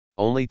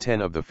Only 10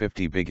 of the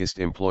 50 biggest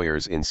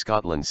employers in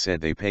Scotland said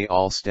they pay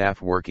all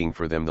staff working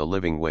for them the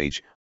living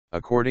wage,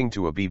 according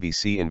to a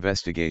BBC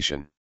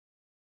investigation.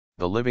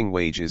 The living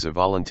wage is a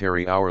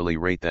voluntary hourly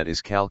rate that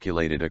is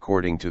calculated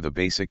according to the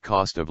basic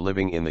cost of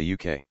living in the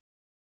UK.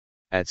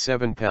 At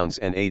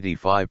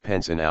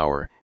 £7.85 an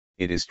hour,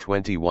 it is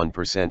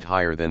 21%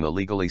 higher than the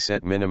legally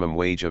set minimum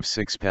wage of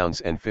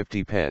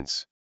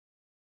 £6.50.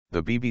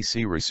 The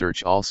BBC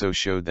research also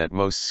showed that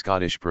most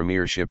Scottish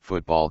Premiership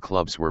football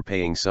clubs were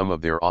paying some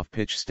of their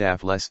off-pitch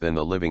staff less than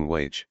the living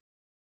wage.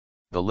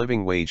 The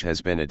living wage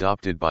has been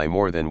adopted by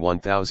more than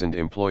 1,000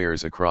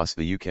 employers across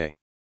the UK.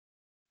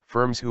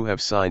 Firms who have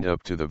signed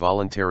up to the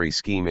voluntary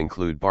scheme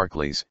include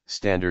Barclays,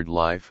 Standard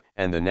Life,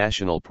 and the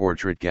National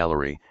Portrait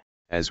Gallery,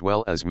 as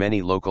well as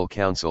many local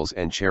councils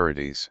and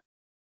charities.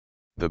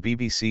 The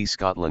BBC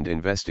Scotland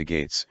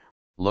investigates.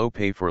 Low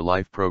Pay for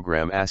Life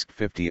programme asked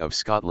 50 of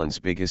Scotland's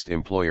biggest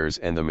employers,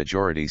 and the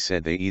majority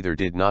said they either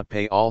did not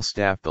pay all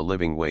staff the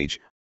living wage,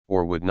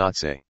 or would not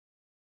say.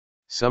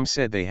 Some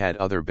said they had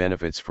other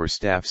benefits for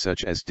staff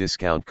such as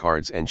discount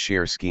cards and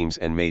share schemes,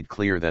 and made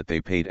clear that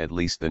they paid at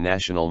least the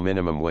national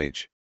minimum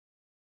wage.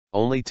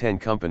 Only 10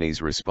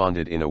 companies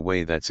responded in a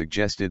way that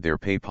suggested their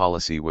pay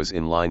policy was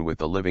in line with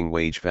the Living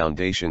Wage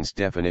Foundation's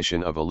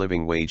definition of a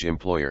living wage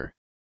employer.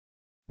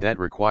 That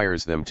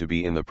requires them to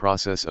be in the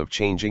process of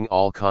changing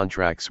all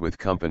contracts with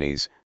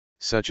companies,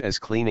 such as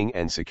cleaning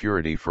and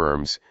security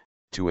firms,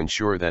 to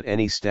ensure that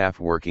any staff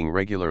working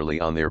regularly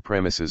on their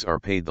premises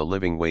are paid the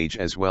living wage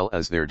as well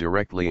as their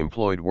directly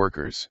employed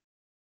workers.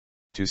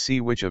 To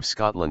see which of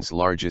Scotland's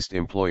largest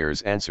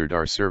employers answered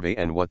our survey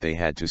and what they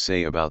had to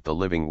say about the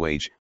living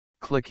wage,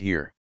 click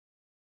here.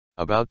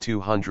 About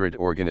 200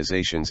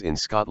 organisations in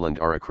Scotland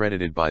are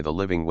accredited by the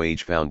Living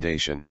Wage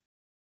Foundation.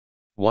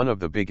 One of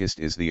the biggest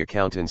is the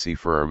accountancy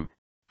firm,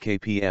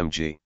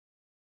 KPMG.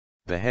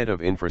 The head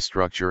of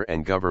infrastructure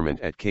and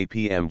government at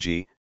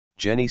KPMG,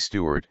 Jenny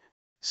Stewart,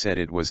 said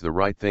it was the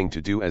right thing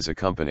to do as a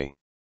company.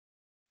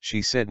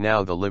 She said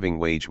now the living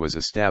wage was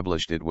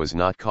established, it was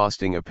not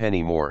costing a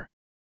penny more.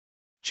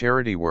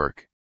 Charity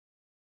work.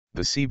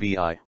 The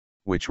CBI,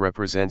 which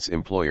represents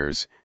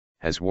employers,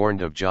 has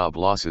warned of job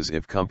losses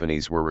if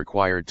companies were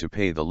required to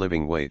pay the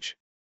living wage.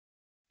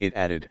 It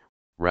added,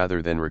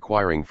 rather than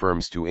requiring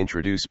firms to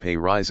introduce pay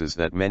rises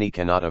that many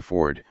cannot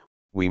afford,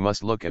 we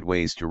must look at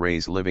ways to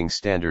raise living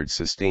standards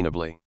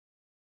sustainably.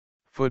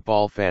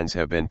 Football fans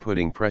have been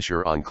putting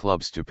pressure on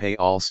clubs to pay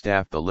all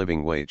staff the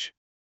living wage.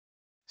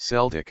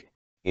 Celtic,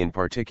 in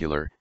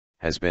particular,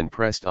 has been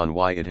pressed on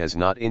why it has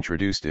not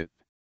introduced it.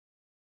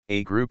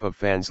 A group of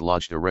fans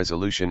lodged a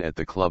resolution at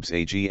the club's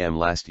AGM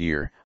last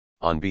year,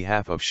 on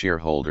behalf of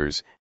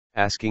shareholders,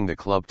 asking the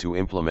club to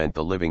implement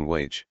the living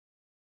wage.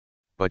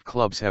 But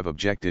clubs have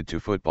objected to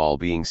football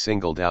being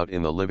singled out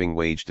in the living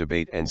wage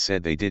debate and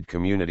said they did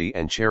community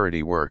and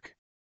charity work.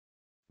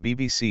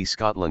 BBC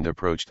Scotland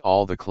approached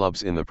all the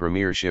clubs in the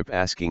Premiership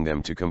asking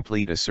them to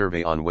complete a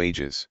survey on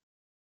wages.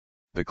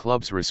 The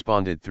clubs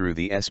responded through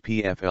the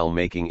SPFL,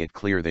 making it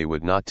clear they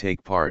would not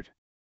take part.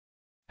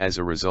 As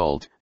a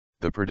result,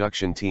 the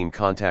production team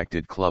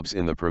contacted clubs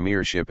in the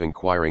Premiership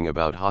inquiring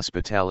about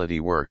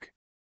hospitality work.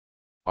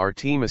 Our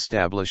team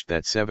established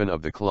that 7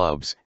 of the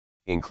clubs,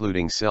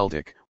 including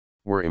Celtic,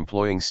 were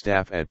employing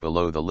staff at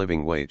below the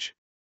living wage.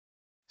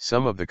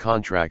 Some of the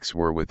contracts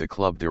were with the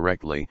club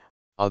directly,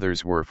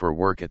 others were for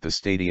work at the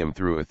stadium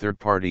through a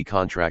third-party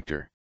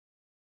contractor.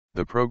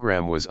 The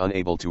program was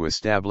unable to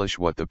establish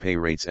what the pay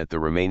rates at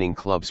the remaining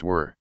clubs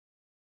were.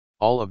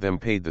 All of them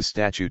paid the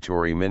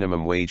statutory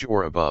minimum wage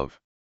or above.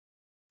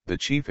 The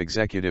chief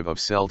executive of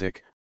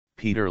Celtic,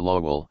 Peter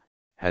Lowell,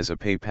 has a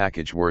pay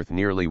package worth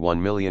nearly £1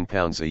 million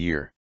a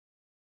year.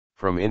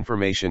 From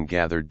information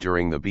gathered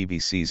during the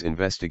BBC's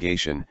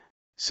investigation,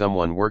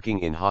 someone working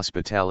in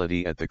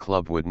hospitality at the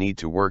club would need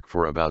to work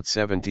for about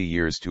 70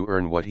 years to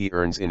earn what he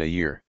earns in a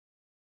year.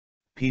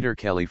 Peter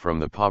Kelly from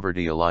the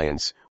Poverty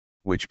Alliance,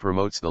 which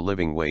promotes the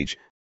living wage,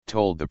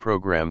 told the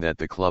program that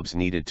the clubs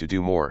needed to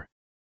do more.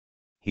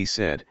 He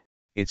said,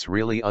 "It's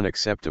really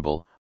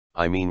unacceptable.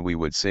 I mean, we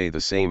would say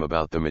the same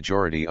about the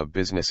majority of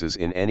businesses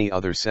in any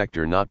other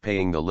sector not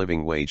paying the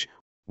living wage.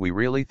 We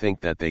really think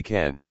that they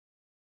can.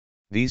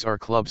 These are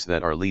clubs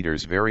that are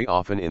leaders very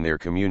often in their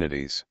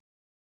communities.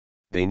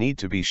 They need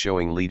to be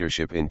showing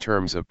leadership in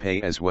terms of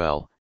pay as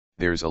well.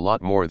 There's a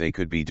lot more they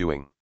could be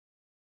doing."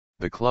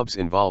 The clubs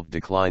involved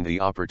declined the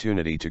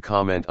opportunity to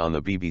comment on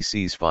the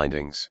BBC's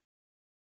findings.